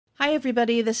Hi,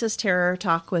 everybody. This is Terror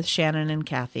Talk with Shannon and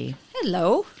Kathy.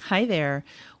 Hello. Hi there.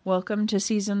 Welcome to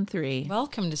Season 3.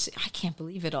 Welcome to I can't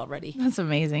believe it already. That's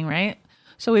amazing, right?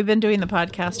 So we've been doing the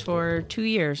podcast for 2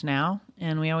 years now,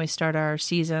 and we always start our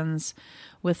seasons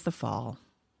with the fall.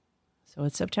 So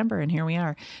it's September, and here we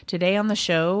are. Today on the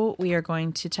show, we are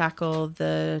going to tackle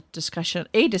a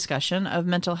discussion of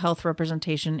mental health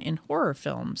representation in horror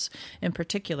films in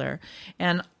particular.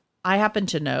 And I happen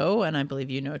to know, and I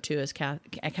believe you know too as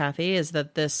Kathy, is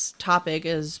that this topic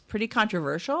is pretty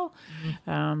controversial.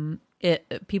 Mm-hmm.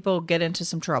 People get into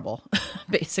some trouble,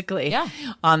 basically,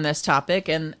 on this topic,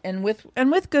 and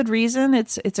with good reason.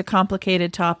 It's a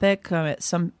complicated topic.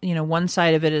 One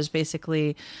side of it is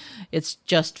basically it's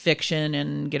just fiction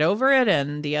and get over it,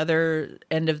 and the other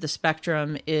end of the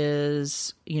spectrum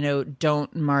is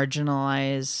don't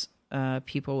marginalize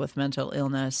people with mental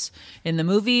illness in the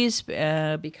movies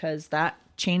because that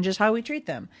changes how we treat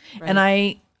them. Right. And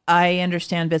I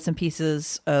understand bits and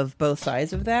pieces of both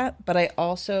sides of that, but I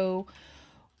also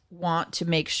want to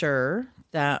make sure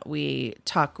that we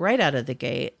talk right out of the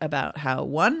gate about how,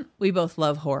 one, we both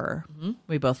love horror. Mm-hmm.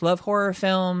 We both love horror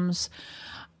films.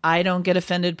 I don't get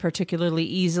offended particularly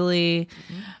easily.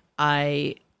 Mm-hmm.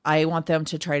 I want them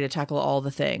to try to tackle all the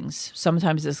things.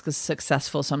 Sometimes it's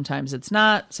successful, sometimes it's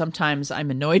not. Sometimes I'm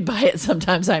annoyed by it,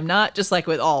 sometimes I'm not, just like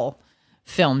with all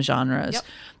film genres. Yep.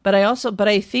 But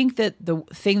I think that the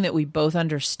thing that we both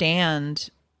understand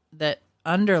that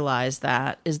underlies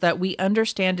that is that we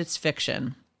understand it's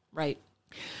fiction. Right.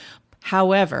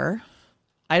 However,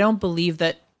 I don't believe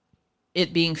that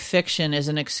it being fiction is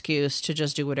an excuse to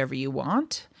just do whatever you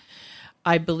want.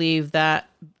 I believe that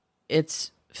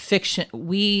it's fiction.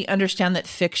 We understand that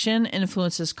fiction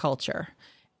influences culture,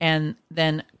 and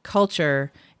then culture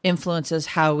influences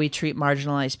how we treat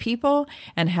marginalized people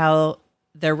and how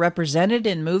they're represented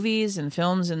in movies and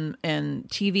films and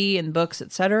TV and books,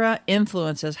 etc.,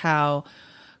 influences how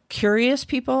curious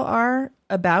people are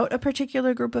about a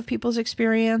particular group of people's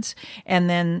experience. And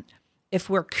then if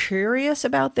we're curious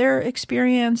about their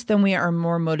experience, then we are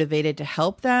more motivated to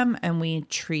help them and we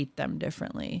treat them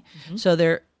differently. Mm-hmm.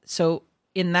 So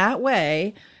in that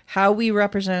way, how we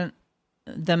represent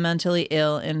the mentally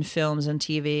ill in films and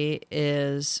TV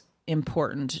is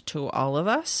important to all of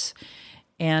us.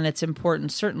 And it's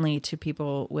important, certainly, to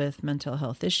people with mental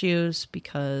health issues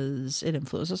because it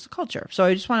influences the culture. So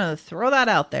I just want to throw that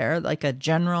out there, like a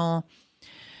general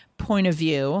point of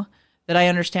view, that I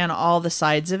understand all the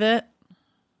sides of it,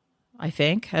 I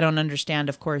think. I don't understand,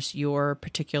 of course, your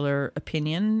particular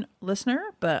opinion, listener,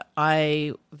 but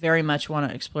I very much want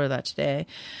to explore that today.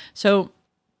 So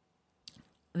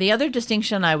the other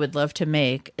distinction I would love to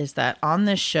make is that on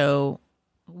this show,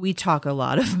 we talk a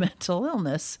lot of mental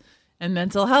illness and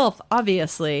mental health,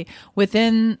 obviously,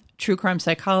 within true crime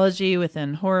psychology,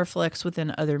 within horror flicks,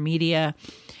 within other media.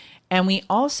 And we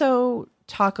also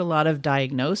talk a lot of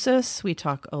diagnosis. We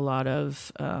talk a lot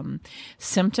of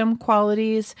symptom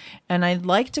qualities. And I'd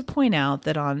like to point out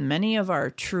that on many of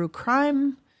our true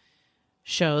crime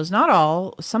shows, not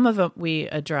all, some of them we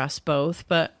address both,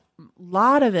 but a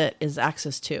lot of it is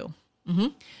Axis 2. Mm-hmm.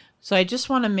 So I just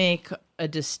want to make a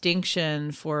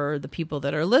distinction for the people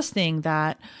that are listening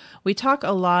that we talk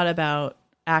a lot about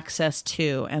Access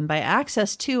 2. And by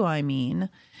Access 2, I mean,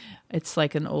 it's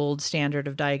like an old standard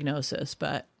of diagnosis,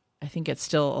 but I think it's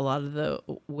still a lot of the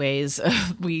ways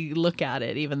we look at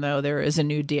it, even though there is a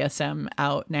new DSM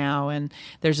out now and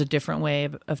there's a different way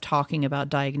of talking about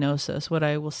diagnosis. What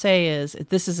I will say is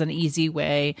this is an easy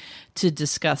way to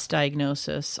discuss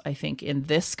diagnosis, I think, in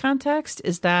this context,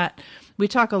 is that we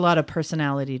talk a lot of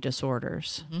personality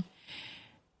disorders. Mm-hmm.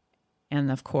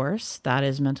 And of course, that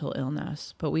is mental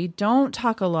illness. But we don't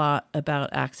talk a lot about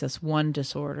Axis 1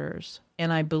 disorders.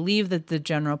 And I believe that the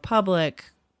general public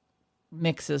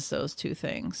mixes those two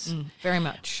things. Very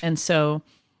much. And so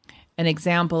an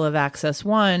example of Axis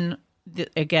 1,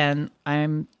 again,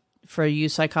 for you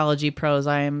psychology pros,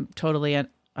 I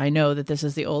know that this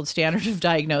is the old standard of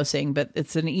diagnosing, but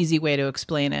it's an easy way to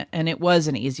explain it. And it was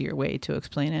an easier way to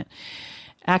explain it.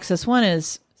 Axis 1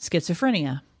 is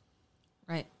schizophrenia.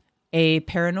 Right. A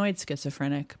paranoid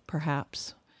schizophrenic,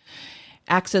 perhaps.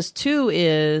 Axis 2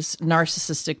 is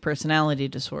narcissistic personality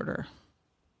disorder.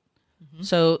 Mm-hmm.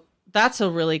 So that's a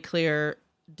really clear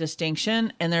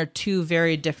distinction, and they're two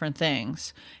very different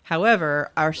things.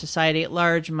 However, our society at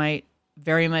large might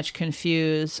very much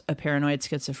confuse a paranoid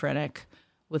schizophrenic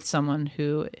with someone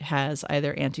who has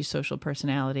either antisocial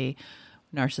personality,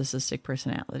 narcissistic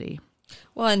personality.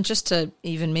 Well, and just to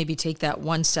even maybe take that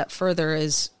one step further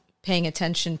is paying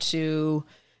attention to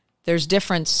there's a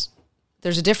difference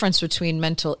between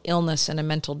mental illness and a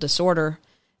mental disorder.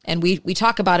 And we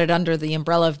talk about it under the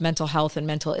umbrella of mental health and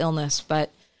mental illness,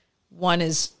 but one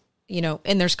is,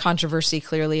 and there's controversy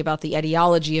clearly about the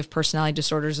etiology of personality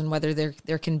disorders and whether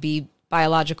there can be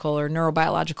biological or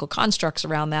neurobiological constructs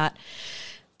around that.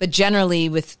 But generally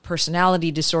with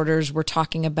personality disorders, we're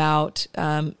talking about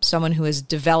someone who has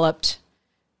developed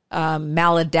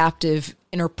maladaptive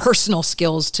interpersonal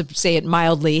skills, to say it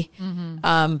mildly,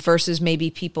 versus maybe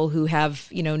people who have,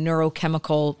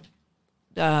 neurochemical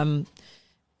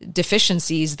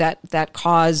deficiencies that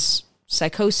cause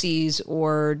psychoses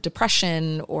or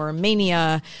depression or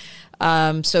mania.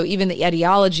 So even the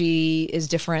etiology is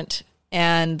different.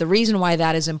 And the reason why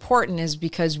that is important is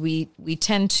because we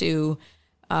tend to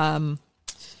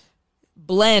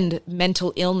blend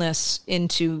mental illness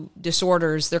into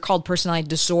disorders. They're called personality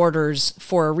disorders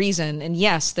for a reason. And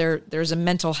yes, there's a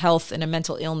mental health and a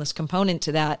mental illness component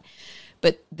to that,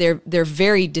 but they're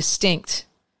very distinct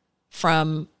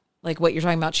from like what you're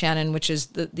talking about, Shannon, which is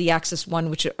the axis one,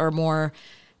 which are more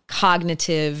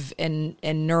cognitive and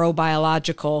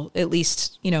neurobiological, at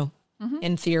least,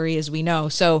 in theory, as we know.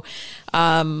 So,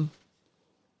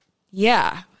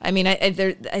 yeah, I mean,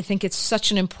 I think it's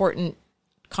such an important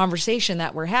conversation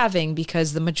that we're having,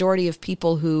 because the majority of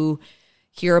people who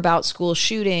hear about school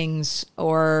shootings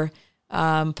or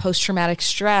post-traumatic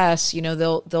stress,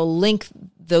 they'll link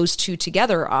those two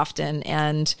together often.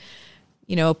 And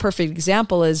a perfect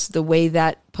example is the way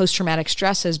that post-traumatic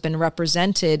stress has been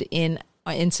represented in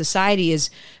society is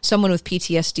someone with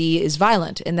PTSD is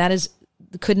violent, and that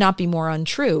could not be more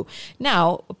untrue.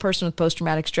 Now, a person with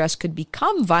post-traumatic stress could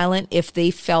become violent if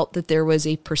they felt that there was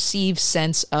a perceived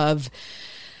sense of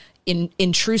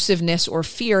intrusiveness or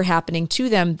fear happening to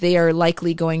them. They are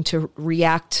likely going to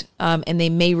react, and they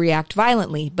may react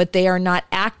violently, but they are not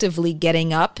actively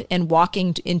getting up and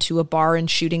walking into a bar and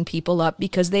shooting people up,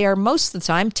 because they are most of the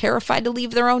time terrified to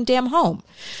leave their own damn home.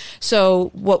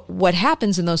 So what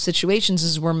happens in those situations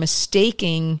is we're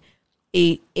mistaking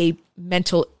a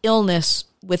mental illness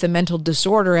with a mental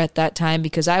disorder at that time,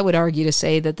 because I would argue to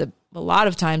say that a lot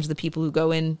of times the people who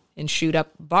go in and shoot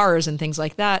up bars and things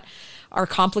like that are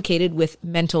complicated with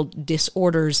mental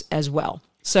disorders as well.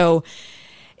 So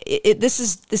this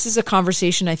is a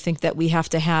conversation I think that we have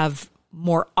to have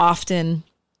more often,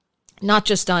 not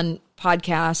just on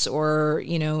podcasts or,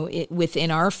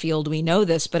 within our field, we know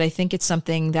this, but I think it's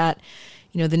something that,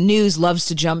 the news loves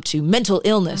to jump to mental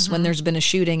illness when there's been a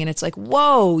shooting, and it's like,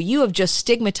 whoa, you have just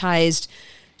stigmatized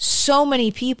so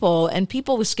many people, and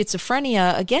people with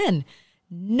schizophrenia, again,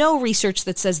 no research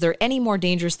that says they're any more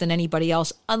dangerous than anybody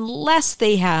else unless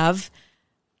they have,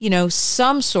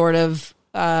 some sort of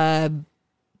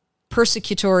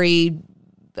persecutory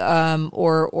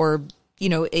or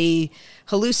a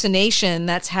hallucination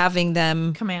that's having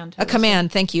them a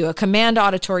command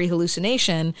auditory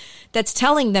hallucination that's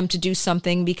telling them to do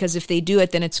something, because if they do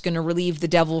it, then it's going to relieve the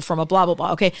devil from a blah, blah,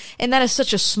 blah. Okay. And that is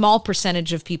such a small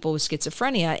percentage of people with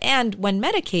schizophrenia. And when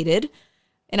medicated,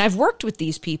 and I've worked with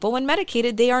these people, when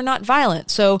medicated, they are not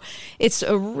violent. So it's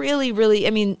a really, really,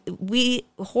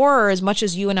 horror, as much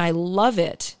as you and I love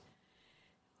it,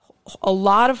 a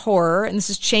lot of horror, and this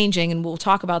is changing, and we'll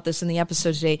talk about this in the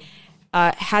episode today,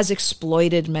 has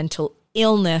exploited mental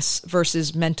illness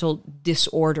versus mental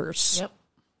disorders. Yep.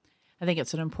 I think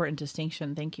it's an important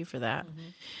distinction. Thank you for that.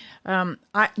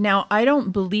 I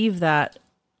don't believe that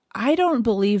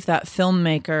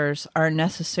filmmakers are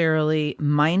necessarily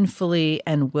mindfully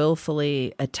and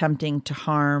willfully attempting to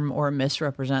harm or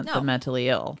misrepresent the mentally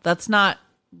ill. That's not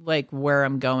like where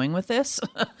I'm going with this.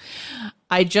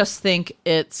 I just think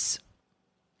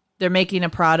they're making a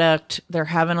product. They're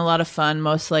having a lot of fun.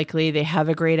 Most likely they have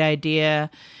a great idea.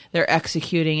 They're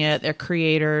executing it. They're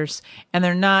creators, and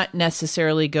they're not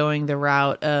necessarily going the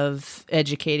route of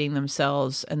educating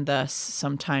themselves. And thus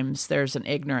sometimes there's an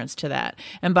ignorance to that.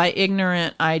 And by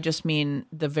ignorant, I just mean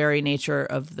the very nature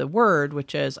of the word,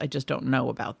 which is, I just don't know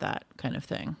about that kind of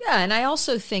thing. Yeah. And I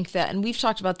also think that, and we've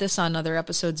talked about this on other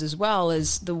episodes as well,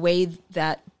 is the way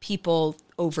that people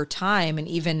over time and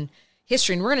even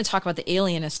history, and we're going to talk about the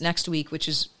alienist next week, which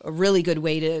is a really good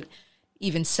way to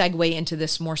even segue into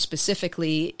this more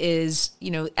specifically, is,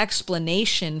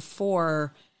 explanation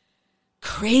for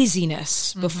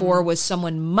craziness before was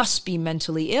someone must be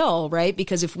mentally ill, right?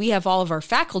 Because if we have all of our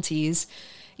faculties,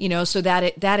 so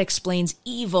that explains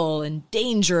evil and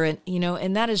danger, and,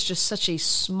 and that is just such a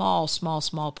small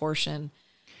portion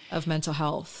of mental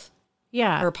health.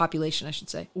 Yeah. Or population, I should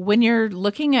say. When you're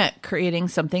looking at creating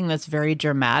something that's very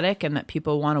dramatic and that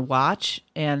people want to watch,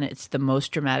 and it's the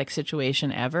most dramatic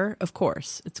situation ever, of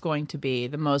course, it's going to be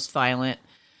the most violent,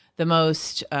 the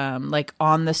most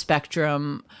on the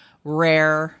spectrum,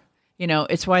 rare,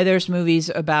 It's why there's movies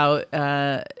about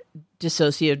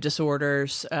dissociative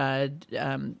disorders,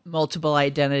 multiple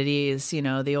identities,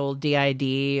 the old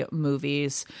DID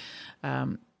movies.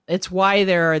 It's why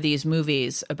there are these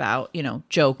movies about,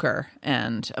 Joker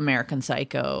and American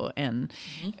Psycho. And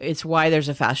it's why there's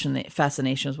a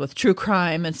fascination with true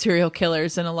crime and serial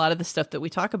killers. And a lot of the stuff that we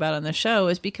talk about on the show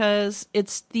is because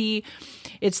it's the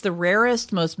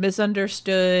rarest, most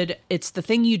misunderstood. It's the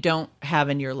thing you don't have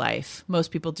in your life.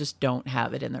 Most people just don't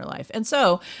have it in their life. And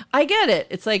so I get it.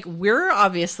 It's like, we're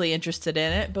obviously interested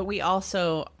in it, but we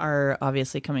also are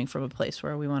obviously coming from a place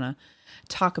where we want to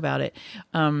talk about it.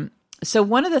 So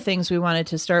one of the things we wanted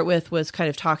to start with was kind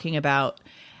of talking about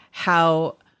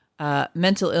how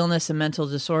mental illness and mental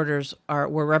disorders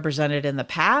were represented in the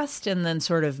past, and then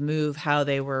sort of move how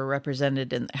they were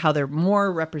represented and how they're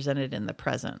more represented in the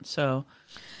present. So,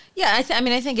 yeah, I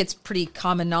think it's pretty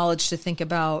common knowledge to think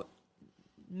about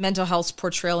mental health's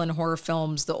portrayal in horror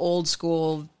films. The old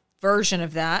school version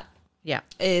of that,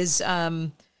 is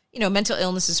mental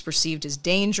illness is perceived as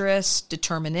dangerous,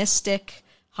 deterministic,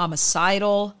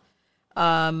 homicidal.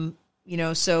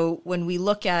 So when we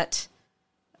look at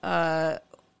the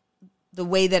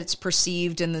way that it's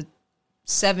perceived in the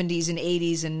 70s and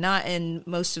 80s and not in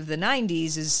most of the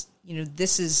 90s is,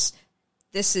 this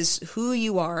is who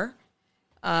you are.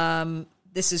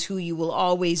 This is who you will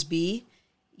always be.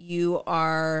 You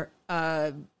are,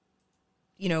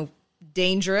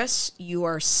 dangerous. You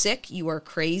are sick. You are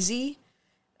crazy.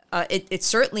 It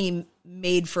certainly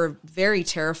made for very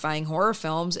terrifying horror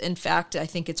films. In fact, I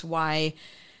think it's why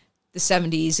the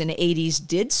 70s and 80s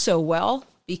did so well,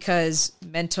 because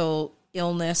mental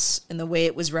illness and the way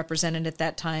it was represented at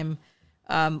that time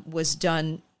was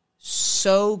done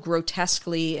so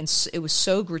grotesquely, and it was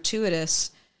so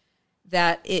gratuitous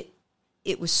that it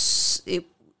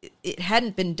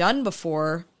hadn't been done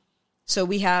before. So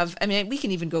we have, we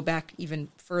can even go back even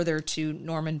further to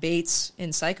Norman Bates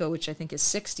in Psycho, which I think is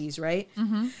 60s, right?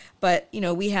 Mm-hmm. But,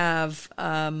 we have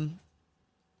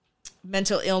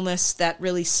mental illness that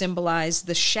really symbolized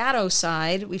the shadow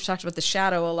side. We've talked about the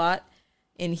shadow a lot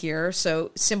in here.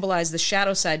 So symbolize the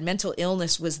shadow side. Mental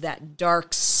illness was that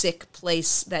dark, sick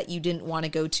place that you didn't want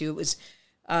to go to. It was,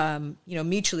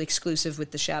 mutually exclusive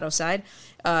with the shadow side.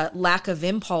 Lack of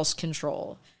impulse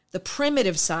control. The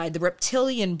primitive side, the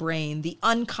reptilian brain, the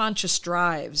unconscious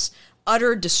drives,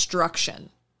 utter destruction.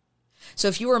 So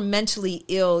if you were mentally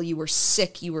ill, you were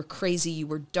sick, you were crazy, you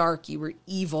were dark, you were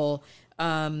evil,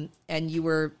 and you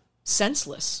were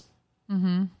senseless.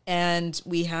 Mm-hmm. And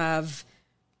we have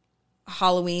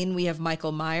Halloween, we have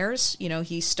Michael Myers.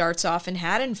 He starts off in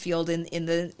Haddonfield in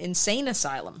the insane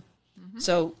asylum. Mm-hmm.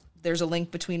 So there's a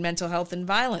link between mental health and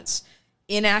violence.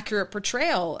 Inaccurate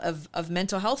portrayal of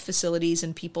mental health facilities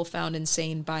and people found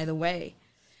insane by the way.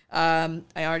 I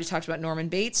already talked about Norman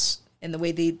Bates and the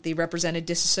way they represented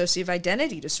dissociative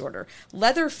identity disorder.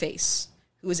 Leatherface,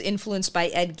 who was influenced by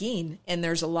Ed Gein, and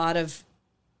there's a lot of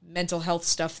mental health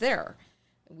stuff there.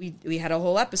 We had a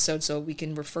whole episode, so we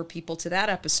can refer people to that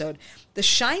episode. The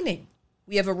Shining.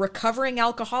 We have a recovering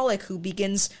alcoholic who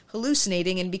begins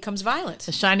hallucinating and becomes violent.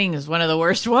 The Shining is one of the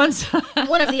worst ones.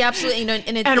 One of the absolute,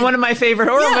 and one of my favorite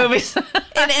horror movies.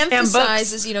 And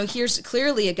emphasizes, here's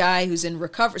clearly a guy who's in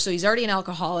recovery. So he's already an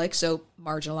alcoholic, so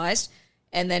marginalized,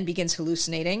 and then begins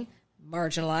hallucinating,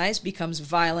 marginalized, becomes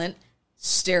violent,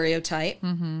 stereotype.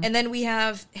 Mm-hmm. And then we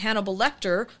have Hannibal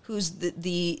Lecter, who's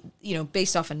the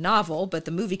based off a novel, but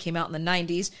the movie came out in the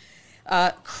 90s.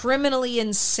 Criminally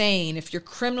insane. If you're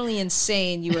criminally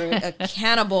insane, you are a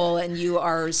cannibal and you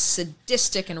are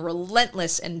sadistic and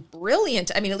relentless and brilliant.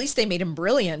 At least they made him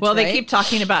brilliant. Well, right? They keep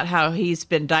talking about how he's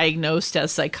been diagnosed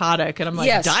as psychotic, and I'm like,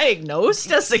 yes. Diagnosed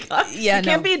as psychotic? Yeah, you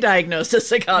can't be diagnosed as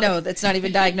psychotic. No, that's not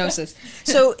even diagnosis.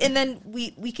 So, and then we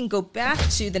can go back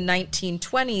to the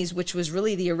 1920s, which was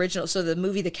really the original. So the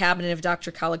movie The Cabinet of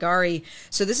Dr. Caligari.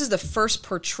 So this is the first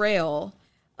portrayal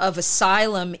of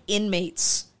asylum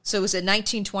inmates. So it was a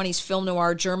 1920s film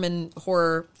noir German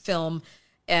horror film,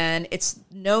 and it's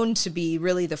known to be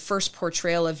really the first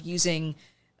portrayal of using,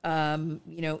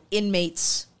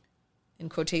 inmates, in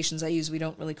quotations I use, we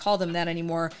don't really call them that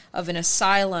anymore, of an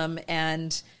asylum.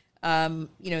 And,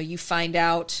 you find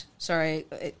out, sorry,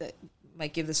 I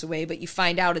might give this away, but you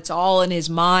find out it's all in his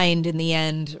mind in the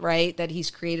end, right? That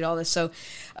he's created all this. So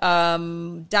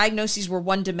diagnoses were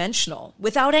one-dimensional,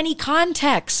 without any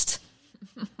context.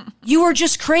 You were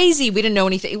just crazy. We didn't know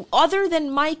anything other than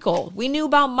Michael. We knew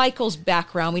about Michael's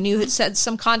background. We knew it said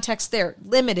some context there,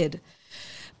 limited.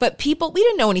 But we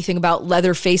didn't know anything about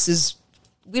Leatherface's.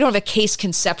 We don't have a case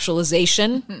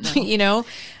conceptualization,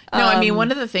 No, I mean,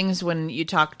 one of the things when you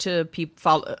talk to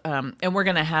people, and we're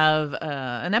going to have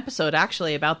an episode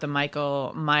actually about the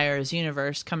Michael Myers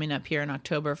universe coming up here in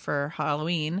October for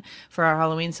Halloween, for our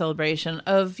Halloween celebration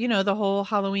of, the whole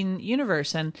Halloween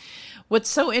universe. And what's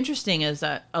so interesting is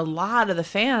that a lot of the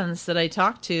fans that I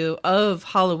talk to of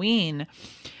Halloween,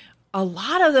 a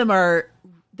lot of them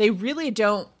they really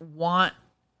don't want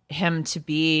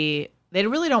they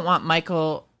really don't want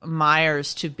Michael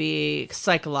Myers to be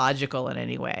psychological in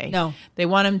any way. No. They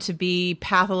want him to be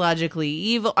pathologically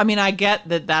evil. I mean, I get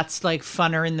that that's like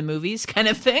funner in the movies kind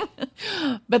of thing.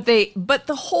 but the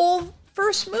whole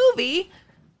first movie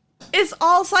is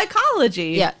all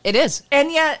psychology. Yeah, it is.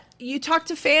 And yet you talk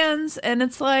to fans and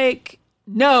it's like,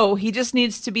 no, he just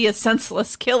needs to be a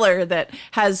senseless killer that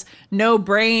has no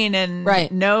brain and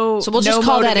no. So we'll just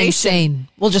call motivation. that insane.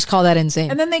 We'll just call that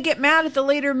insane. And then they get mad at the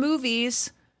later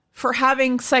movies for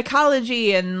having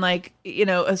psychology and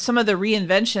some of the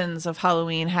reinventions of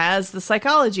Halloween has the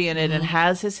psychology in it and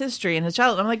has his history and his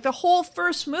childhood. I'm like, the whole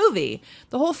first movie,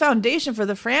 the whole foundation for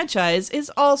the franchise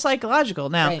is all psychological.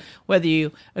 Now, whether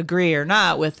you agree or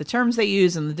not with the terms they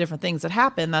use and the different things that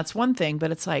happen, that's one thing.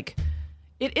 But it's like,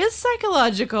 it is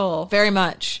psychological. Very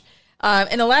much.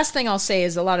 And the last thing I'll say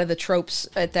is a lot of the tropes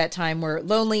at that time were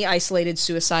lonely, isolated,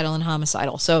 suicidal, and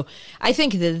homicidal. So I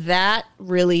think that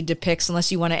really depicts,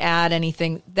 unless you want to add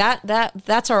anything,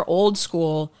 that's our old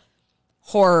school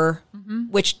horror,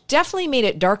 which definitely made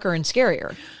it darker and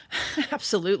scarier.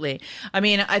 Absolutely. I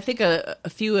mean, I think a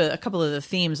couple of the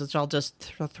themes, which I'll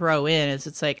just throw in, is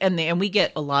it's like, and we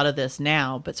get a lot of this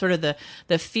now, but sort of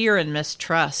the fear and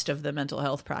mistrust of the mental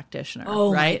health practitioner.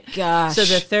 Oh, right? My gosh. So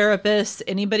the therapist,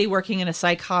 anybody working in a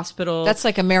psych hospital. That's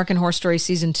like American Horror Story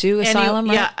season 2 Asylum,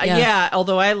 right? Yeah.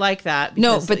 Although I like that.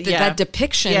 Because, that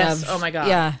depiction of. Oh my God.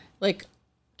 Yeah. Like,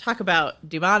 talk about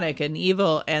demonic and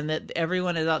evil, and that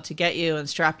everyone is out to get you and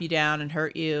strap you down and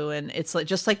hurt you, and it's like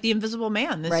just like the Invisible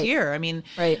Man this year. I mean,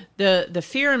 the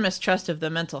fear and mistrust of the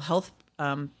mental health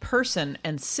person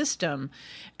and system.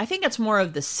 I think it's more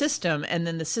of the system, and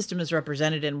then the system is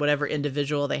represented in whatever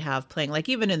individual they have playing. Like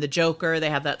even in the Joker,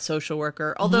 they have that social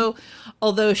worker.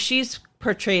 Although she's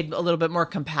portrayed a little bit more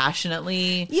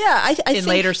compassionately, I in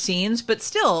later scenes, but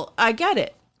still, I get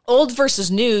it. Old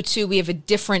versus new, too, we have a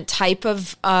different type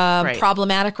of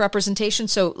problematic representation.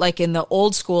 So like in the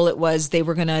old school, it was they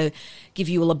were going to give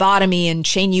you a lobotomy and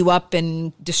chain you up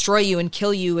and destroy you and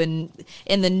kill you. And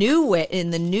in the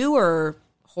newer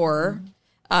horror,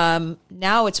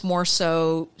 now it's more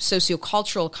so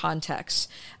sociocultural context,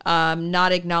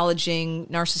 not acknowledging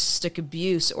narcissistic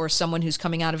abuse or someone who's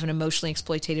coming out of an emotionally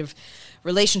exploitative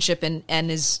relationship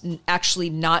and is actually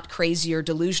not crazy or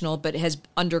delusional, but has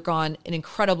undergone an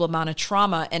incredible amount of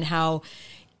trauma, and how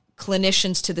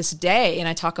clinicians to this day, and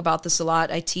I talk about this a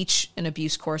lot, I teach an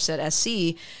abuse course at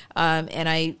SC, and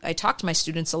I talk to my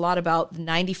students a lot about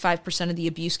 95% of the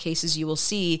abuse cases you will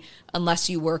see, unless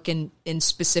you work in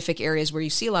specific areas where you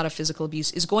see a lot of physical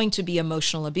abuse, is going to be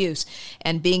emotional abuse.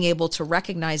 And being able to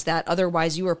recognize that,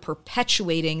 otherwise you are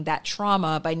perpetuating that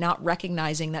trauma by not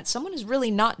recognizing that someone is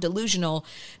really not delusional.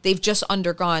 They've just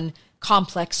undergone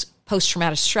complex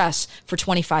post-traumatic stress for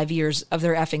 25 years of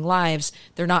their effing lives.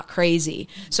 They're not crazy.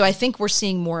 So I think we're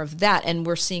seeing more of that, and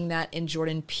we're seeing that in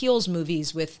Jordan Peele's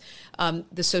movies with the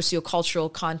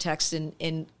sociocultural context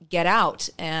in Get Out,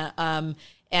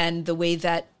 and the way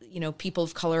that people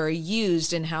of color are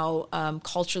used, and how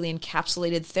culturally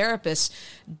encapsulated therapists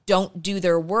don't do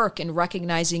their work in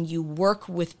recognizing you work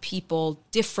with people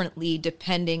differently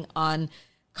depending on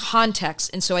context.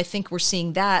 And so I think we're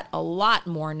seeing that a lot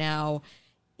more now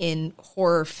in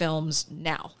horror films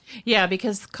now. Yeah,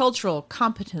 because cultural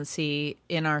competency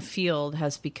in our field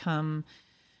has become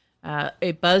a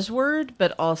buzzword,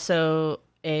 but also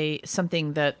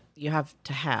something that you have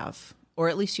to have, or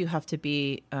at least you have to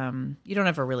be. You don't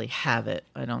ever really have it.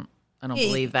 I don't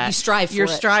believe that. You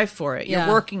strive for it. Yeah.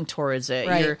 You're working towards it.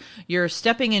 Right. You're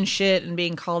stepping in shit and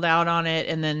being called out on it,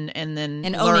 and then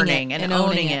learning and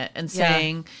owning it and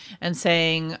saying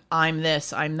I'm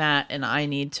this, I'm that, and I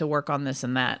need to work on this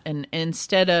and that. And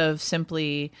instead of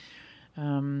simply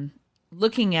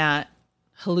looking at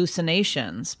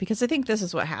hallucinations, because I think this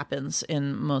is what happens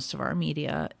in most of our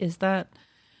media, is that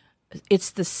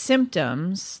it's the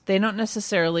symptoms. They don't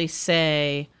necessarily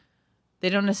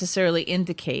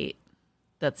indicate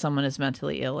that someone is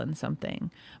mentally ill in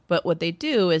something. But what they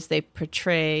do is they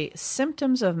portray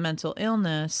symptoms of mental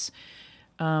illness,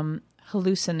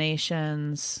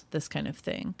 hallucinations, this kind of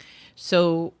thing.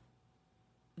 So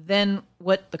then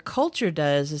what the culture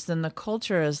does is then the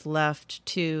culture is left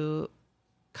to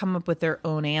come up with their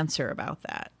own answer about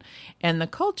that. And the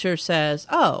culture says,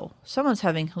 oh, someone's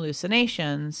having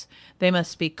hallucinations. They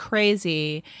must be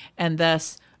crazy. And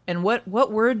thus, and what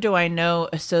word do I know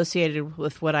associated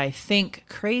with what I think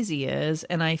crazy is?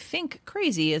 And I think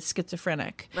crazy is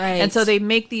schizophrenic. Right. And so they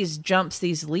make these jumps,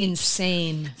 these leaps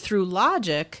Insane. through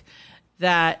logic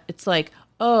that it's like,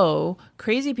 oh,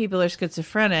 crazy people are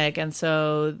schizophrenic, and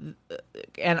so,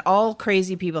 and all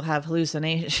crazy people have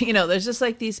hallucinations. You know, there's just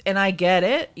like these, and I get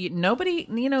it. Nobody,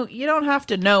 you know, you don't have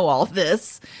to know all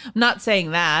this. I'm not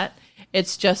saying that.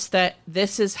 It's just that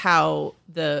this is how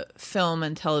the film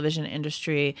and television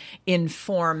industry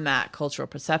inform that cultural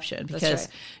perception. Because,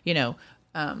 you know,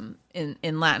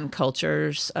 in Latin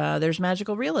cultures, there's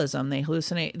magical realism. They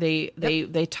hallucinate.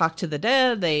 They talk to the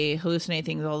dead. They hallucinate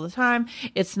things all the time.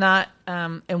 It's not.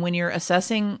 And when you're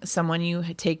assessing someone, you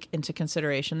take into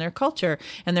consideration their culture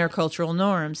and their cultural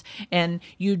norms. And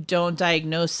you don't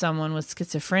diagnose someone with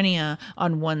schizophrenia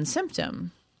on one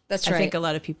symptom. That's right. I think a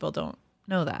lot of people don't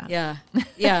know that. Yeah.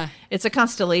 Yeah. It's a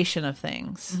constellation of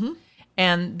things.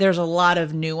 And there's a lot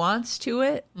of nuance to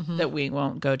it that we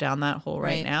won't go down that hole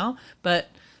right now. But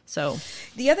so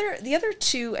the other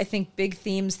two, I think, big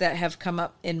themes that have come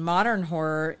up in modern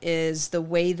horror is the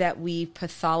way that we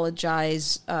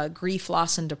pathologize grief,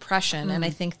 loss, and depression. And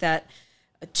I think that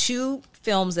two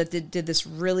films that did this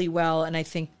really well, and I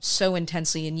think so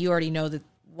intensely, and you already know that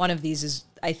one of these is,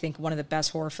 I think, one of the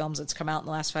best horror films that's come out in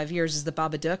the last 5 years, is The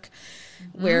Babadook,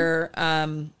 where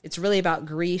it's really about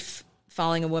grief,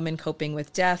 following a woman coping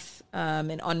with death,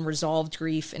 and unresolved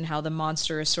grief, and how the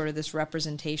monster is sort of this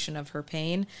representation of her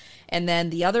pain. And then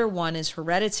the other one is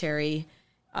Hereditary,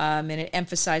 and it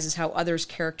emphasizes how others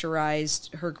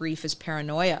characterized her grief as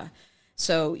paranoia.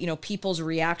 So, you know, people's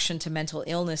reaction to mental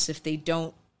illness, if they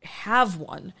don't have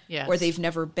one, or they've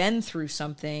never been through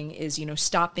something, is, you know,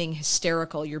 stop being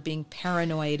hysterical, you're being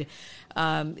paranoid.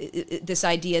 This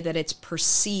idea that it's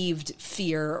perceived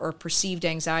fear or perceived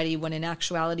anxiety, when in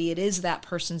actuality it is that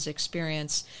person's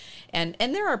experience. And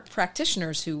there are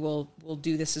practitioners who will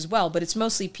do this as well, but it's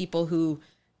mostly people who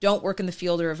don't work in the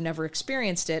field or have never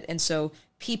experienced it. And so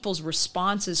people's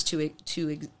responses to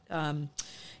it,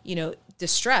 you know,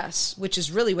 distress, which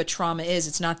is really what trauma is.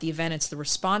 It's not the event, it's the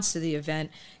response to the event,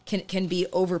 can be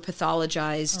over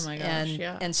pathologized. Oh my gosh,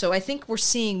 and so I think we're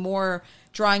seeing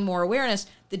drawing more awareness.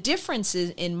 The difference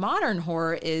in modern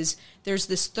horror is there's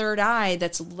this third eye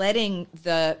that's letting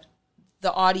the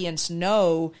audience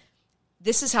know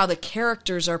this is how the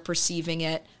characters are perceiving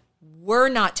it. We're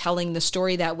not telling the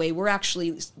story that way. We're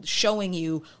actually showing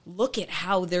you, look at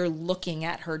how they're looking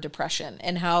at her depression,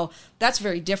 and how that's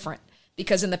very different.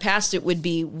 Because in the past it would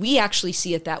be, we actually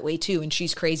see it that way too, and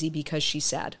she's crazy because she's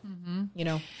sad. You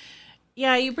know?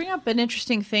 Yeah, you bring up an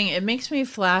interesting thing. It makes me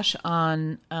flash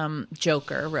on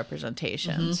Joker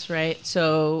representations, right?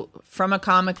 So from a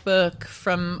comic book,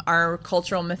 from our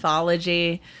cultural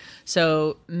mythology,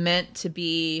 so meant to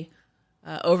be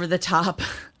over the top,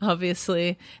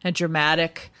 obviously, and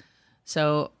dramatic.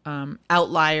 So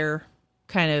outlier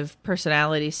kind of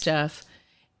personality stuff.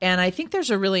 And I think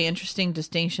there's a really interesting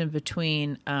distinction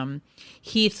between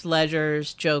Heath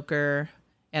Ledger's Joker,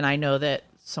 and I know that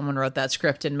someone wrote that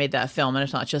script and made that film, and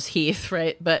it's not just Heath,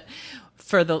 right? But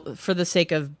for the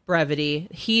sake of brevity,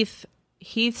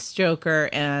 Heath's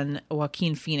Joker and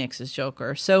Joaquin Phoenix's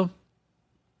Joker. So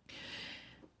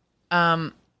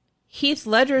Heath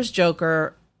Ledger's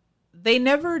Joker, they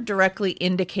never directly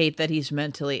indicate that he's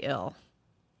mentally ill.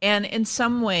 And in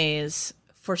some ways,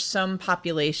 for some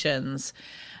populations,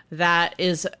 that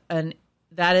is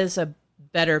a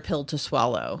better pill to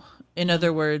swallow. In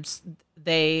other words,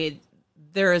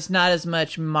 there is not as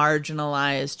much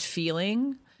marginalized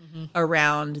feeling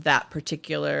around that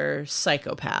particular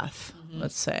psychopath,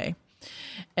 let's say.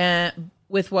 And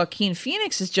with Joaquin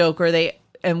Phoenix's Joker,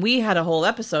 and we had a whole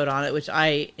episode on it, which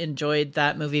I enjoyed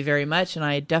that movie very much, and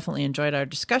I definitely enjoyed our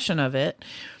discussion of it.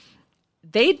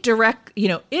 It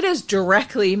is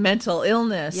directly mental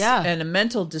illness and a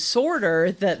mental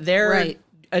disorder that they're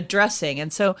addressing.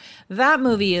 And so that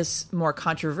movie is more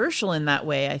controversial in that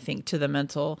way, I think, to the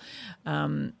mental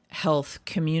health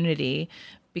community,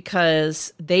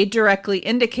 because they directly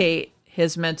indicate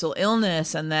his mental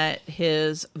illness and that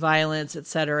his violence, et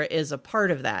cetera, is a part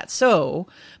of that. So,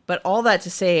 but all that to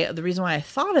say, the reason why I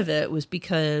thought of it was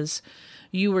because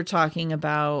you were talking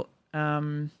about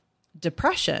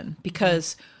depression,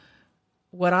 because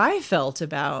what I felt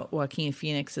about Joaquin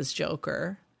Phoenix's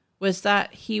Joker was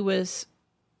that he was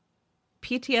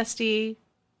PTSD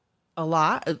a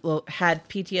lot, had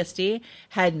PTSD,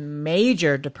 had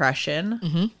major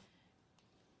depression,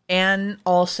 and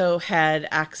also had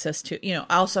access to,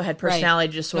 also had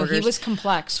personality disorders. No, he was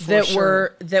complex for that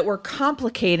sure. that were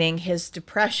complicating his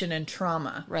depression and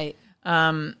trauma. Right.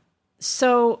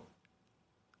 So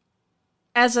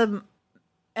as a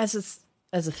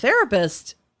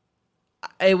therapist,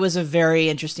 it was a very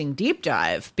interesting deep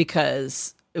dive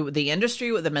because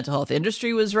the mental health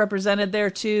industry was represented there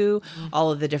too. Mm-hmm.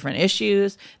 All of the different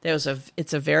issues.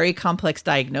 It's a very complex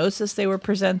diagnosis they were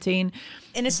presenting.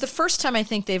 And it's the first time I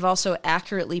think they've also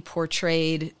accurately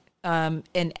portrayed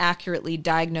and accurately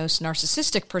diagnosed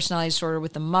narcissistic personality disorder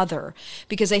with the mother.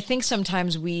 Because I think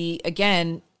sometimes we,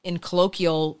 again, in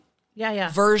colloquial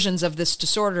versions of this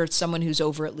disorder, it's someone who's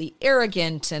overtly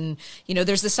arrogant. And,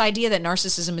 there's this idea that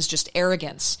narcissism is just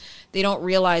arrogance. They don't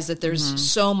realize that there's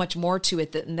so much more to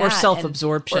it than that. Or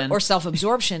self-absorption. Or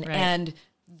self-absorption. Right. And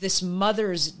this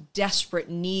mother's desperate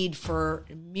need for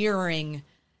mirroring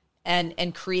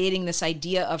and creating this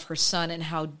idea of her son and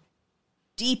how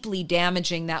deeply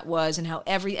damaging that was, and how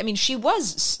she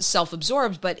was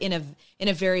self-absorbed, but in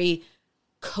a very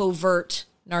covert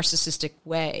narcissistic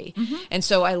way. Mm-hmm. And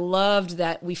so I loved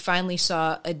that we finally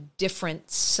saw a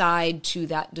different side to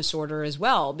that disorder as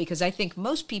well, because I think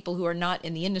most people who are not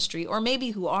in the industry, or maybe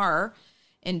who are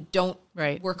and don't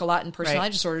work a lot in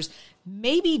personality disorders,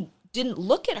 maybe didn't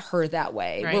look at her that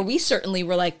way, where we certainly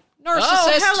were like,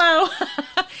 narcissist. Oh,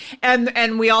 hello.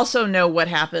 And we also know what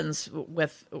happens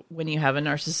when you have a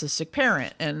narcissistic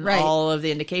parent and all of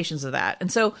the indications of that.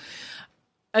 And so,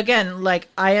 again,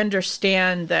 I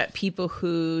understand that people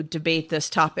who debate this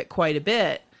topic quite a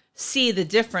bit see the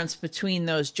difference between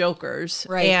those Jokers.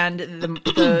 Right. And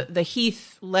the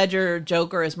Heath Ledger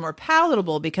Joker is more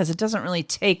palatable because it doesn't really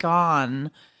take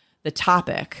on the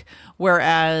topic,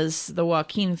 whereas the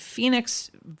Joaquin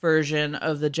Phoenix version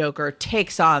of the Joker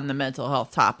takes on the mental health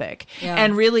topic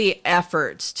and really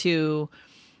efforts to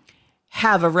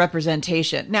have a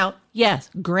representation. Now, yes,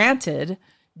 granted,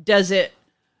 does it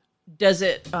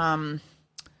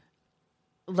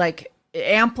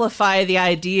amplify the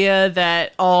idea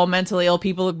that all mentally ill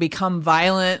people become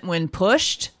violent when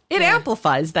pushed? It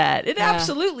amplifies that. It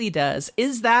absolutely does.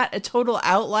 Is that a total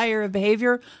outlier of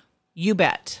behavior? You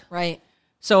bet. Right.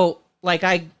 So,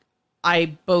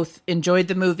 I both enjoyed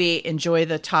the movie, enjoy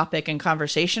the topic and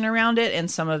conversation around it and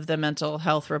some of the mental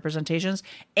health representations.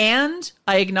 And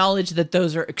I acknowledge that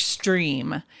those are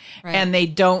extreme and they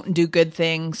don't do good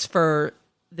things for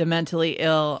the mentally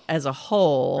ill as a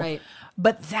whole. Right.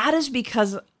 But that is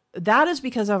because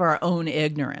of our own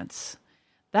ignorance.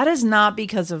 That is not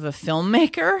because of a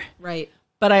filmmaker. Right.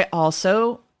 But I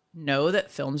also know that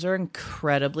films are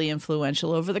incredibly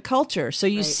influential over the culture. So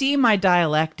you see my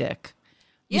dialectic.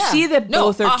 You see that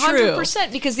both are true.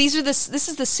 100%, because this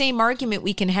is the same argument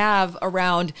we can have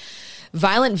around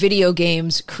violent video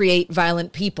games create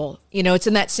violent people. It's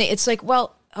in that same, it's like,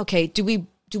 well, okay, do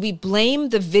we blame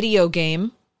the video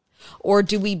game, or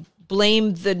do we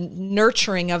blame the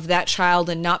nurturing of that child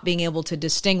and not being able to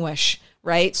distinguish?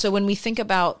 Right. So when we think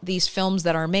about these films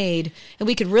that are made, and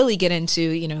we could really get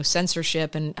into,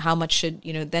 censorship and how much should,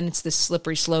 then it's this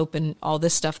slippery slope and all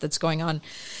this stuff that's going on.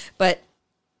 But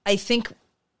I think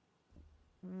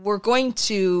we're going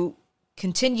to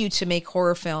continue to make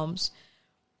horror films,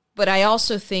 but I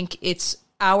also think it's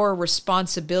our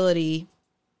responsibility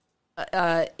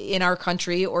in our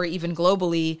country or even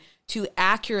globally to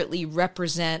accurately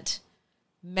represent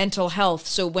mental health.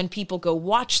 So when people go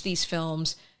watch these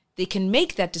films, they can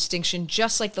make that distinction,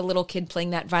 just like the little kid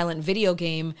playing that violent video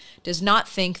game does not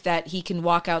think that he can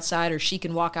walk outside or she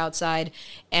can walk outside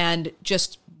and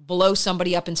just blow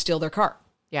somebody up and steal their car.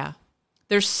 Yeah.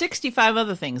 There's 65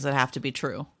 other things that have to be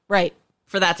true. Right.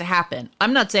 For that to happen.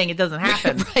 I'm not saying it doesn't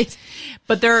happen. Right.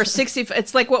 But there are 60,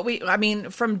 it's like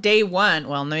from day one,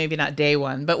 well, maybe not day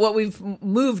one, but what we've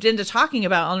moved into talking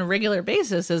about on a regular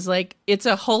basis is it's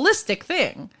a holistic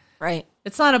thing. Right.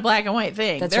 It's not a black and white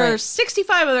thing. There are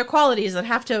 65 other qualities that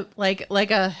have to, like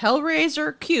a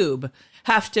Hellraiser cube,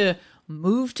 have to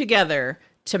move together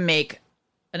to make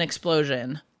an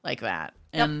explosion like that.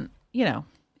 And,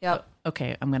 Yep.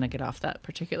 Okay, I'm going to get off that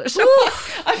particular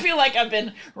subject. I feel like I've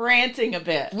been ranting a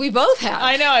bit. We both have.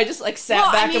 I know. I just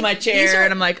sat back in my chair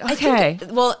and I'm like, okay.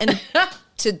 And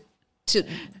to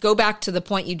go back to the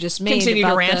point you just made. Continue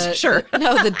about to rant, sure.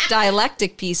 The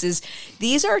dialectic pieces.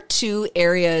 These are two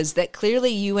areas that clearly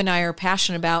you and I are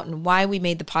passionate about and why we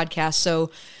made the podcast.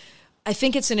 So I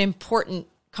think it's an important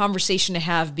conversation to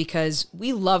have because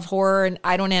we love horror and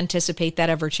I don't anticipate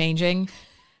that ever changing.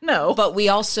 No. But we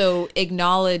also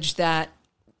acknowledge that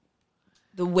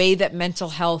the way that mental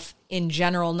health in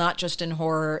general, not just in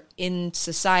horror, in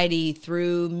society,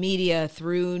 through media,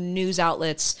 through news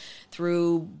outlets,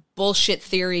 through bullshit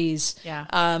theories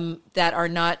that are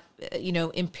not,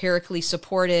 empirically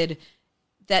supported,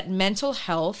 that mental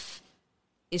health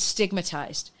is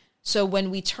stigmatized. So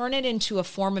when we turn it into a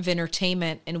form of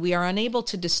entertainment and we are unable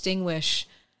to distinguish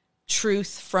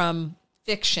truth from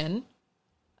fiction,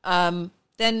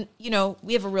 then,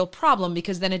 we have a real problem,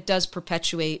 because then it does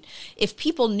perpetuate. If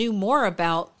people knew more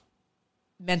about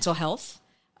mental health,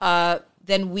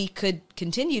 then we could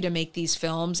continue to make these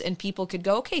films and people could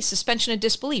go, okay, suspension of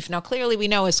disbelief. Now, clearly we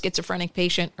know a schizophrenic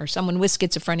patient or someone with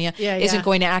schizophrenia isn't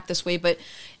going to act this way. But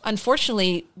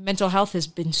unfortunately, mental health has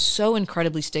been so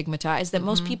incredibly stigmatized that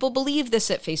most people believe this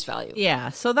at face value. Yeah.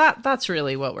 So that's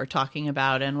really what we're talking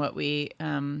about, and what we,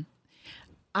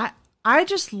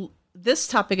 this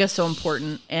topic is so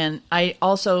important, and I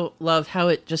also love how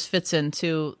it just fits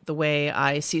into the way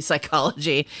I see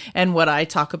psychology, and what I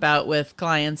talk about with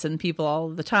clients and people all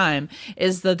the time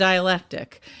is the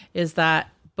dialectic, is that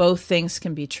both things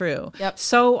can be true. Yep.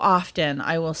 So often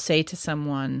I will say to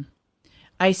someone,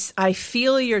 I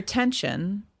feel your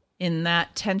tension, in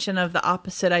that tension of the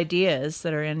opposite ideas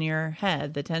that are in your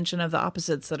head, the tension of the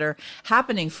opposites that are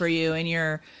happening for you in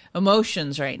your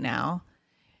emotions right now.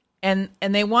 And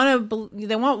they want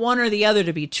one or the other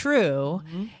to be true,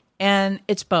 and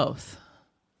it's both.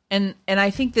 And I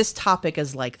think this topic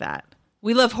is like that.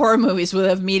 We love horror movies. We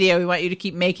love media. We want you to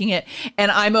keep making it.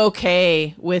 And I'm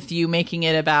okay with you making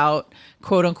it about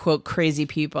quote unquote crazy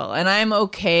people. And I'm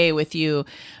okay with you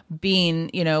being,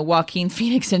 Joaquin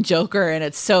Phoenix and Joker. And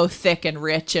it's so thick and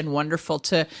rich and wonderful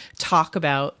to talk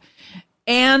about.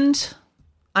 And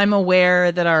I'm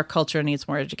aware that our culture needs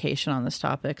more education on this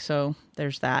topic. So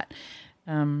there's that.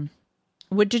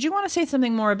 Did you want to say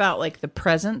something more about like the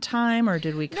present time, or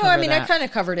did we cover that? I kind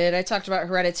of covered it. I talked about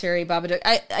Hereditary, Babadook.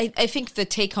 I think the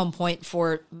take-home point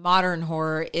for modern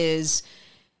horror is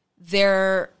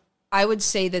I would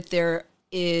say that there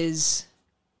is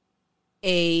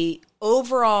a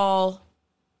overall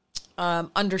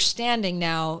understanding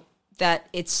now that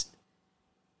it's,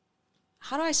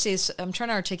 how do I say this? I'm trying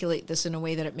to articulate this in a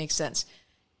way that it makes sense.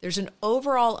 There's an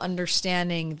overall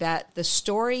understanding that the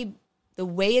story, the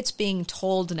way it's being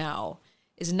told now,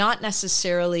 is not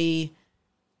necessarily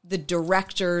the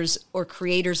director's or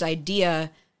creator's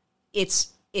idea. It's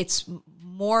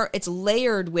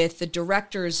layered with the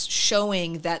directors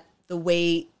showing that the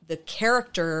way the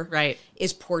character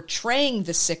is portraying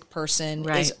the sick person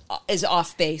is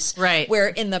off base. Right. Where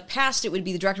in the past it would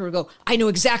be the director would go, I know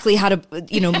exactly how to,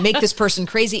 make this person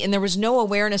crazy. And there was no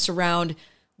awareness around,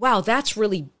 wow, that's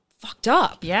really fucked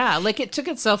up. Yeah. Like it took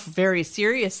itself very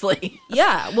seriously.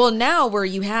 Yeah. Well, now where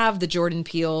you have the Jordan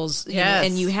Peeles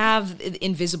and you have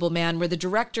Invisible Man, where the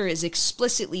director is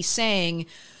explicitly saying,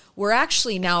 we're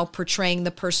actually now portraying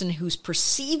the person who's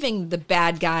perceiving the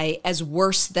bad guy as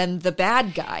worse than the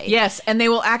bad guy. Yes, and they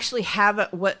will actually have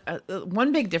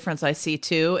one big difference I see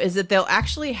too is that they'll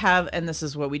actually have, and this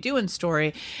is what we do in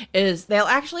story, is they'll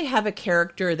actually have a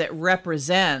character that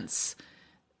represents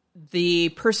the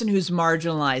person who's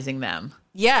marginalizing them.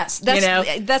 Yes, that's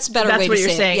a better way to say it. That's what you're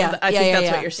saying. Yeah. I think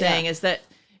that's what you're saying is that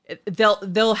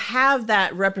they'll have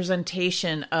that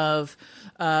representation of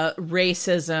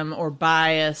racism or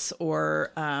bias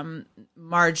or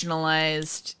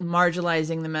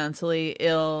marginalizing the mentally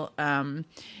ill, and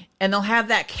they'll have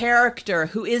that character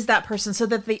who is that person, so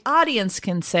that the audience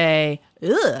can say,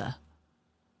 ugh,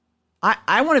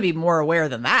 I want to be more aware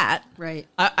than that. Right.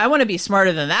 I want to be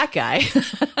smarter than that guy,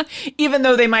 even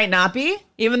though they might not be,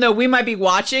 even though we might be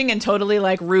watching and totally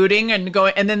like rooting and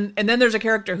going. And then there's a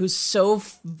character who's so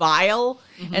vile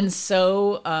and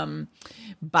so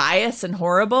biased and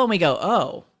horrible. And we go,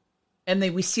 oh, and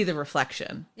then we see the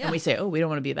reflection and we say, oh, we don't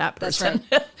want to be that person.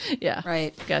 That's right. Yeah.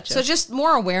 Right. Gotcha. So just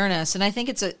more awareness. And I think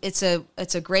it's a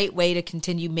great way to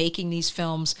continue making these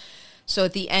films. So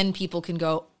at the end, people can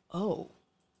go, oh,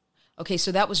 okay,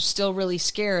 so that was still really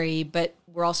scary, but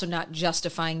we're also not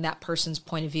justifying that person's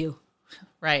point of view.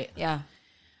 Right. Yeah.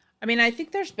 I mean, I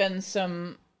think there's been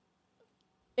some,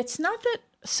 it's not that,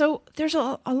 so there's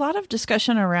a lot of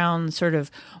discussion around sort of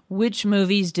which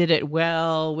movies did it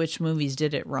well, which movies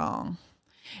did it wrong.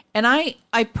 And I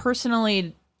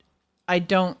personally, I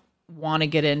don't want to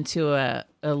get into a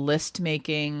list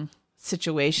making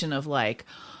situation of like,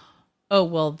 oh,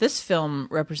 well, this film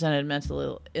represented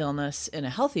mental illness in a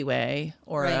healthy way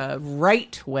or a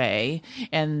right way.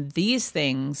 And these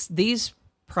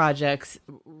projects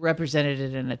represented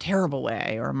it in a terrible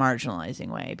way or a marginalizing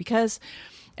way. Because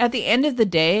at the end of the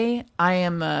day, I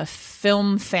am a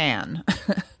film fan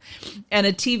and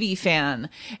a TV fan.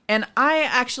 And I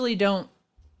actually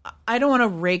I don't want to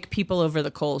rake people over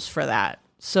the coals for that.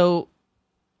 So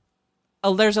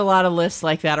there's a lot of lists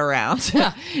like that around.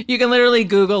 Yeah. You can literally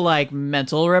Google like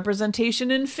mental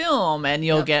representation in film, and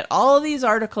you'll get all of these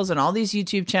articles and all these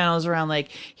YouTube channels around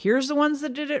like, here's the ones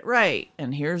that did it right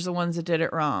and here's the ones that did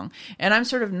it wrong. And I'm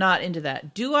sort of not into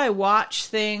that. Do I watch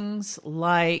things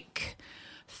like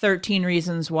 13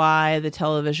 Reasons Why, the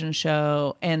television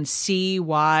show, and see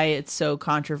why it's so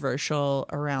controversial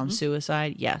around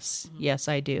suicide? Yes. Yes,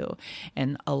 I do.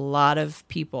 And a lot of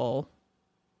people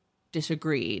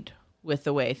disagreed with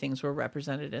the way things were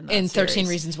represented in that in 13 series.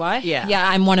 Reasons Why. Yeah,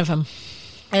 I'm one of them.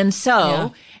 And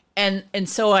so and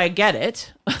so I get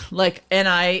it. Like, and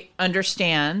I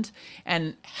understand,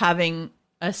 and having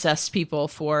assessed people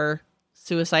for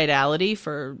suicidality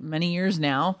for many years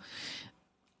now,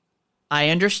 I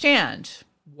understand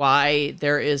why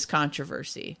there is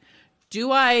controversy.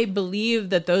 Do I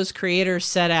believe that those creators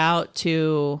set out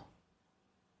to,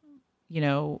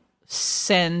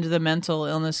 send the mental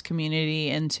illness community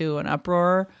into an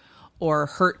uproar or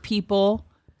hurt people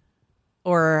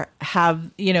or have,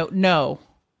 no,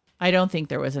 I don't think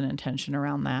there was an intention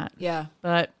around that. Yeah.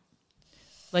 But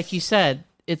like you said,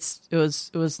 it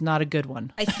was not a good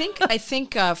one. I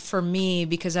think for me,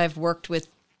 because I've worked with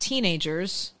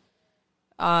teenagers,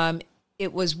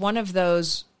 it was one of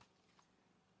those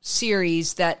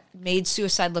series that made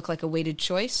suicide look like a weighted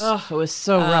choice. Oh, it was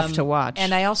so rough to watch.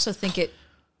 And I also think it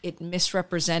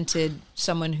misrepresented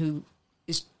someone who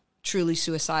is truly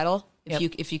suicidal,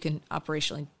 if you can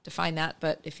operationally define that.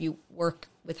 But if you work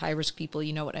with high-risk people,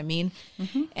 you know what I mean.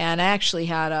 Mm-hmm. And I actually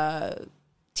had a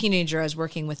teenager I was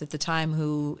working with at the time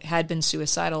who had been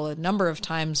suicidal a number of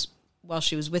times while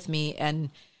she was with me, and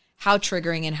how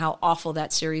triggering and how awful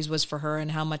that series was for her,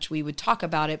 and how much we would talk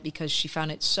about it because she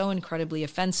found it so incredibly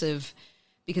offensive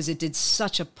because it did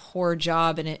such a poor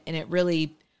job, and it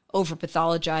really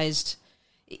over-pathologized.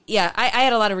 Yeah, I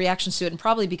had a lot of reactions to it, and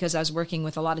probably because I was working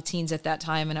with a lot of teens at that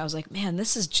time, and I was like, man,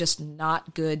 this is just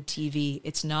not good TV.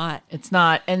 It's not. It's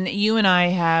not. And you and I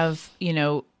have,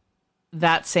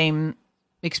 that same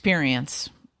experience.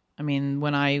 I mean,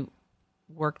 when I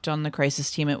worked on the crisis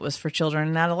team, it was for children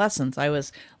and adolescents. I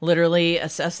was literally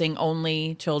assessing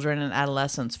only children and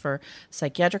adolescents for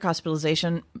psychiatric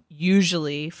hospitalization,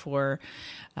 usually for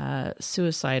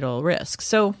suicidal risk.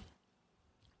 So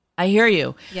I hear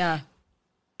you. Yeah.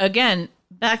 Again,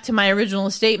 back to my original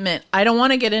statement, I don't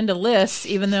want to get into lists,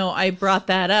 even though I brought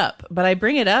that up, but I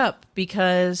bring it up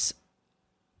because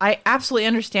I absolutely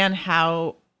understand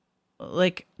how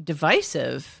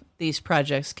divisive these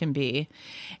projects can be.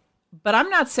 But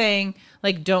I'm not saying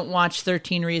don't watch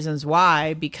 13 Reasons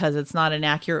Why because it's not an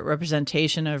accurate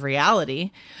representation of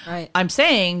reality. Right. I'm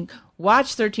saying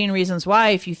watch 13 Reasons Why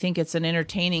if you think it's an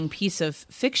entertaining piece of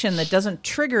fiction that doesn't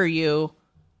trigger you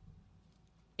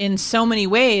in so many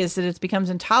ways that it becomes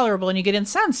intolerable and you get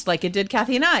incensed like it did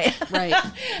Kathy and I.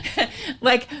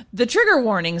 Right. The trigger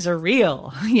warnings are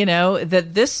real,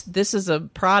 that this is a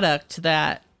product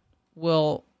that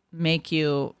will make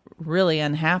you really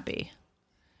unhappy.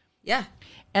 Yeah.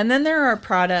 And then there are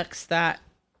products that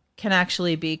can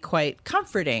actually be quite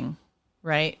comforting,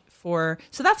 right?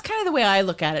 So that's kind of the way I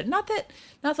look at it. Not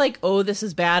like, oh, this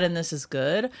is bad and this is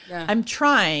good. Yeah. I'm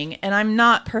trying, and I'm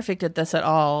not perfect at this at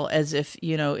all, as if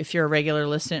you're a regular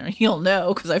listener, you'll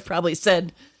know, because I've probably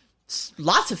said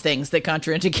lots of things that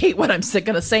contraindicate what I'm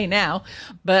going to say now.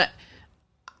 But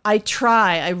I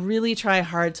really try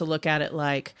hard to look at it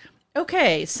like,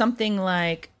 okay, something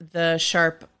like the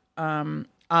Sharp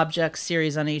Objects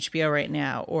series on HBO right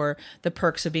now, or The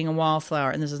Perks of Being a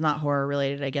Wallflower, and this is not horror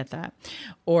related, I get that,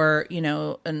 or a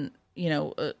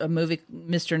movie,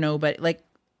 Mr. Nobody,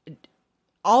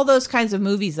 all those kinds of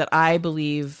movies that I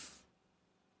believe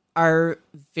are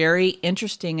very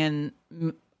interesting and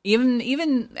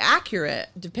even accurate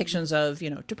depictions of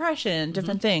depression,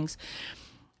 different things.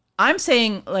 I'm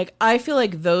saying, I feel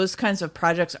like those kinds of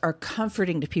projects are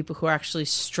comforting to people who are actually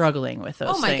struggling with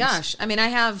those things. Oh my gosh. I mean, I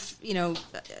have,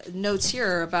 notes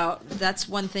here about that's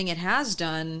one thing it has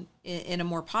done in a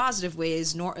more positive way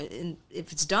is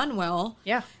if it's done well,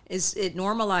 is it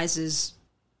normalizes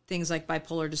things like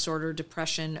bipolar disorder,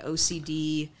 depression,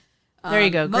 OCD. There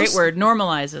you go. Great word.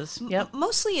 Normalizes. Yep.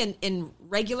 Mostly in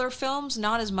regular films,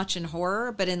 not as much in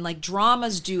horror, but in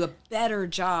dramas do a better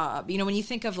job. When you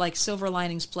think of Silver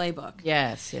Linings Playbook.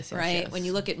 Yes. Right? Yes. When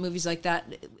you look at movies like that,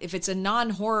 if it's a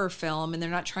non-horror film and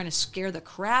they're not trying to scare the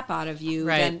crap out of you,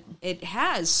 then it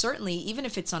has certainly, even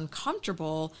if it's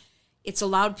uncomfortable, it's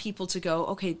allowed people to go,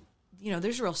 okay,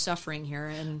 there's real suffering here.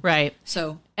 And right.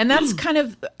 So, and that's kind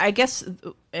of, I guess,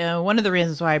 one of the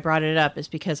reasons why I brought it up is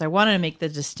because I wanted to make the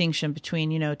distinction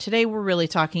between, today we're really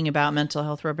talking about mental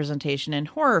health representation in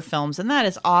horror films, and that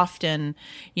is often,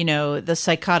 the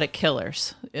psychotic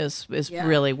killers is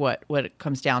really what it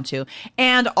comes down to,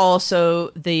 and also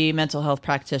the mental health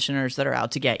practitioners that are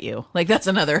out to get you. Like that's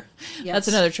another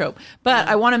trope. But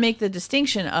I want to make the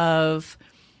distinction of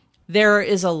there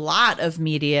is a lot of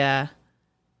media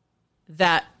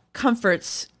that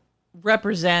comforts,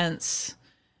 represents,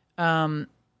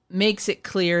 makes it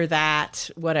clear that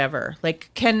whatever, like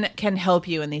can help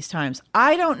you in these times.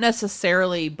 I don't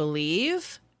necessarily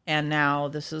believe, and now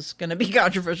this is going to be a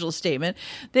controversial statement,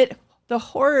 that the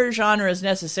horror genre is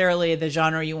necessarily the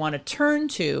genre you want to turn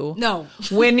to. No,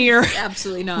 when you're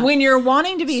absolutely not. When you're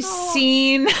wanting to be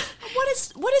seen. What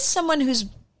is someone who's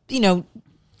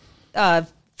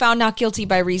found not guilty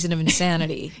by reason of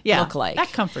insanity look like?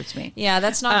 That comforts me. Yeah,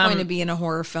 that's not going to be in a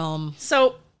horror film.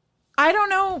 So I don't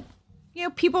know.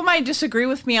 People might disagree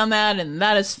with me on that, and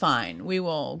that is fine. We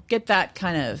will get that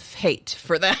kind of hate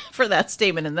for that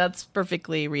statement, and that's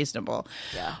perfectly reasonable.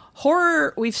 Yeah.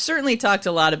 Horror, we've certainly talked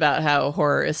a lot about how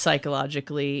horror is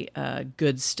psychologically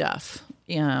good stuff.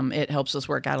 It helps us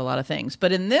work out a lot of things.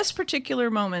 But in this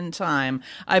particular moment in time,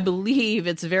 I believe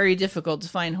it's very difficult to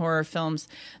find horror films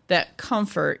that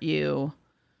comfort you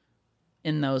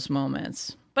in those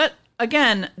moments. But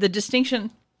again, the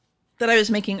distinction that I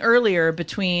was making earlier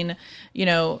between,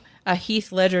 a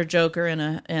Heath Ledger Joker and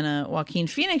a Joaquin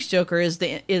Phoenix Joker is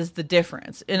the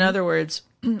difference. In other words,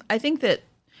 I think that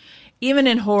even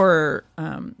in horror,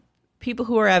 people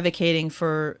who are advocating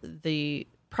for the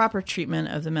proper treatment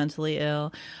of the mentally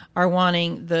ill are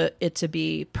wanting it to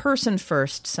be person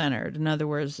first centered. In other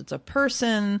words, it's a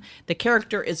person, the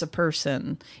character is a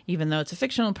person, even though it's a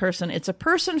fictional person, it's a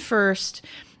person first,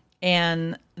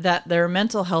 and that their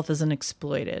mental health isn't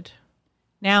exploited.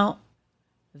 Now,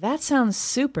 that sounds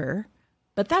super,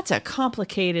 but that's a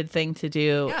complicated thing to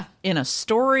do in a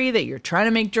story that you're trying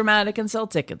to make dramatic and sell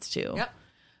tickets to. Yep.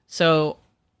 So,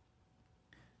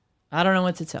 I don't know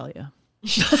what to tell you.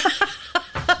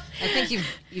 I think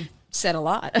you've said a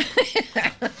lot.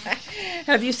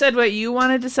 Have you said what you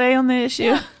wanted to say on the issue?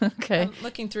 Yeah. Okay. I'm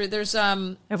looking through.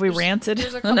 Have we ranted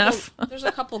enough? There's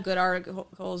a couple good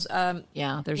articles.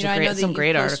 There's some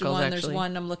great articles, actually. There's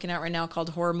one I'm looking at right now called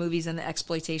Horror Movies and the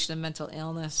Exploitation of Mental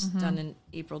Illness, done in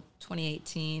April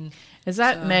 2018. Is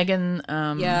that Megan?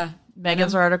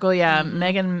 Megan's article? Yeah. Mm-hmm.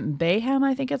 Megan Bayham,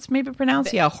 I think it's maybe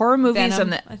pronounced. Horror Movies Venom,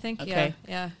 and the... I think, okay.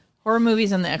 yeah. Horror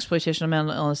Movies and the Exploitation of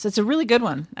Mental Illness. It's a really good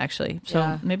one, actually.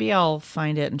 So maybe I'll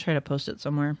find it and try to post it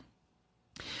somewhere.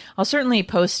 I'll certainly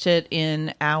post it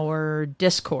in our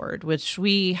Discord, which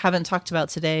we haven't talked about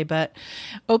today, but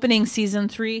opening season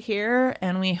 3 here,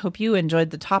 and we hope you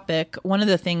enjoyed the topic. One of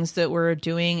the things that we're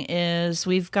doing is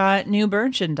we've got new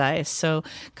merchandise, so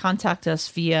contact us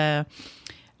via...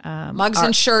 mugs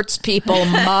and shirts, people.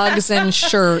 Mugs and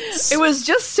shirts. It was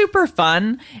just super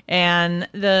fun, and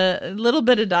the little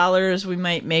bit of dollars we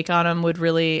might make on them would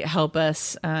really help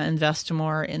us invest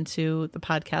more into the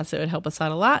podcast. It would help us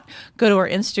out a lot. Go to our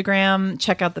Instagram,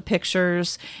 check out the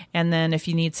pictures, and then if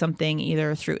you need something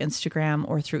either through Instagram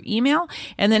or through email.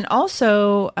 And then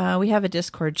also we have a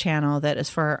Discord channel that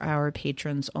is for our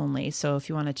patrons only. So if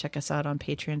you want to check us out on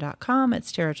patreon.com,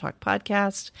 it's Terror Talk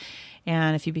Podcast.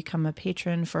 And if you become a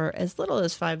patron for as little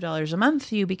as $5 a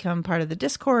month, you become part of the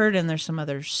Discord, and there's some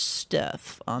other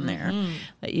stuff on there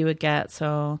that you would get.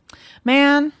 So,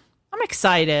 man, I'm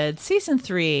excited. Season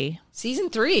 3.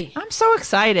 I'm so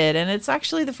excited. And it's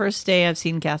actually the first day I've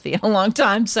seen Kathy in a long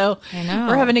time. So I know.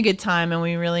 We're having a good time, and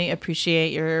we really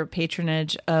appreciate your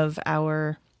patronage of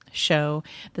our show.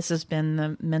 This has been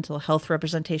the mental health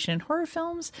representation in horror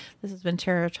films. This has been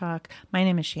Terror Talk. My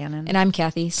name is Shannon. And I'm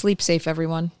Kathy. Sleep safe,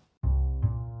 everyone.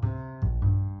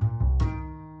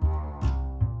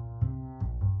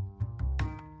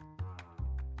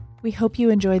 We hope you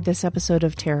enjoyed this episode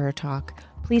of Terror Talk.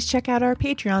 Please check out our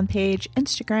Patreon page,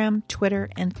 Instagram, Twitter,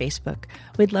 and Facebook.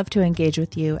 We'd love to engage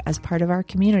with you as part of our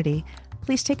community.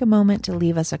 Please take a moment to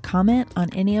leave us a comment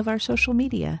on any of our social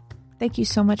media. Thank you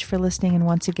so much for listening, and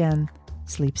once again,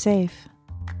 sleep safe.